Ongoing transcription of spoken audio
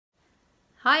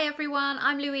Hi everyone,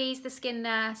 I'm Louise, the skin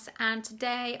nurse, and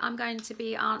today I'm going to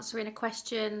be answering a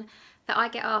question that I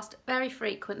get asked very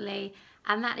frequently,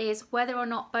 and that is whether or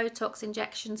not Botox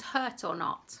injections hurt or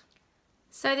not.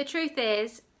 So the truth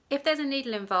is, if there's a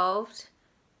needle involved,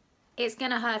 it's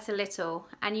going to hurt a little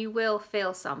and you will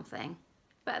feel something.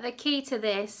 But the key to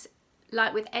this,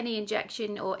 like with any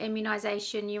injection or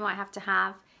immunization you might have to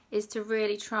have, is to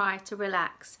really try to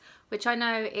relax, which I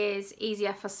know is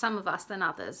easier for some of us than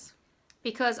others.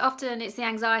 Because often it's the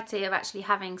anxiety of actually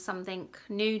having something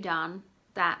new done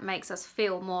that makes us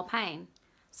feel more pain.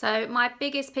 So my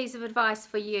biggest piece of advice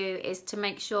for you is to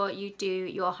make sure you do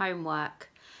your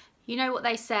homework. You know what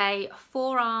they say,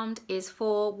 forearmed is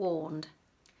forewarned.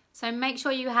 So make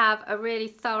sure you have a really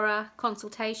thorough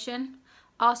consultation,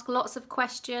 ask lots of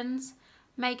questions,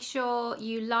 make sure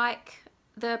you like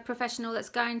the professional that's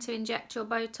going to inject your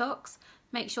Botox.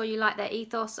 Make sure you like their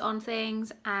ethos on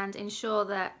things and ensure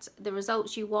that the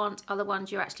results you want are the ones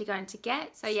you're actually going to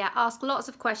get. So yeah, ask lots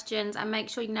of questions and make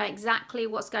sure you know exactly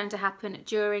what's going to happen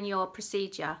during your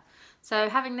procedure. So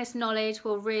having this knowledge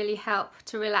will really help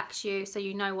to relax you so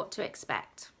you know what to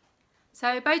expect.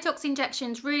 So Botox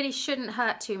injections really shouldn't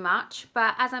hurt too much,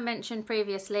 but as I mentioned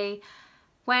previously,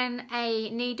 when a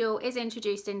needle is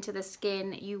introduced into the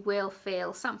skin, you will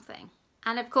feel something.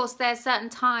 And of course there's certain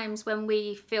times when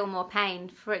we feel more pain.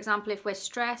 For example, if we're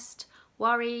stressed,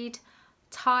 worried,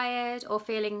 tired, or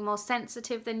feeling more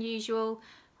sensitive than usual,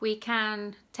 we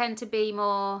can tend to be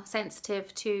more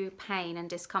sensitive to pain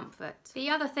and discomfort. The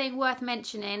other thing worth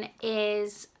mentioning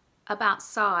is about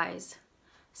size.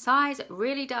 Size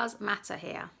really does matter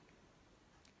here.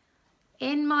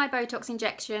 In my Botox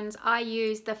injections, I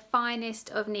use the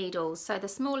finest of needles, so the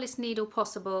smallest needle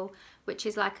possible, which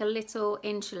is like a little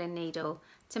insulin needle,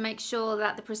 to make sure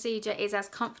that the procedure is as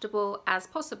comfortable as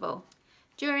possible.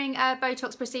 During a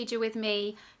Botox procedure with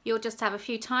me, you'll just have a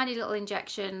few tiny little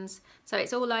injections, so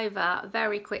it's all over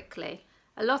very quickly.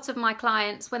 A lot of my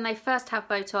clients, when they first have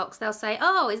Botox, they'll say,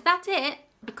 "Oh, is that it?"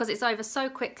 because it's over so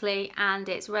quickly and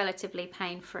it's relatively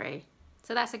pain-free.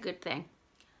 So that's a good thing.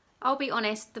 I'll be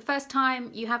honest, the first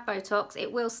time you have Botox,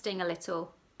 it will sting a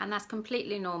little, and that's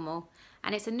completely normal.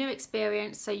 And it's a new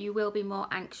experience, so you will be more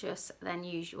anxious than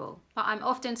usual. But I'm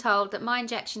often told that my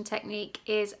injection technique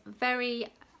is very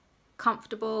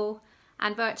comfortable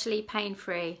and virtually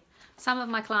pain-free. Some of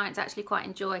my clients actually quite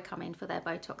enjoy coming for their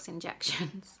Botox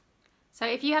injections. So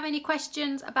if you have any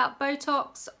questions about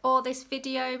Botox or this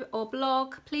video or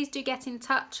blog, please do get in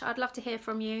touch. I'd love to hear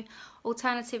from you.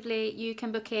 Alternatively, you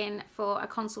can book in for a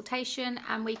consultation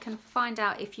and we can find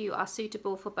out if you are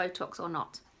suitable for Botox or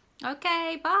not.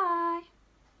 Okay, bye.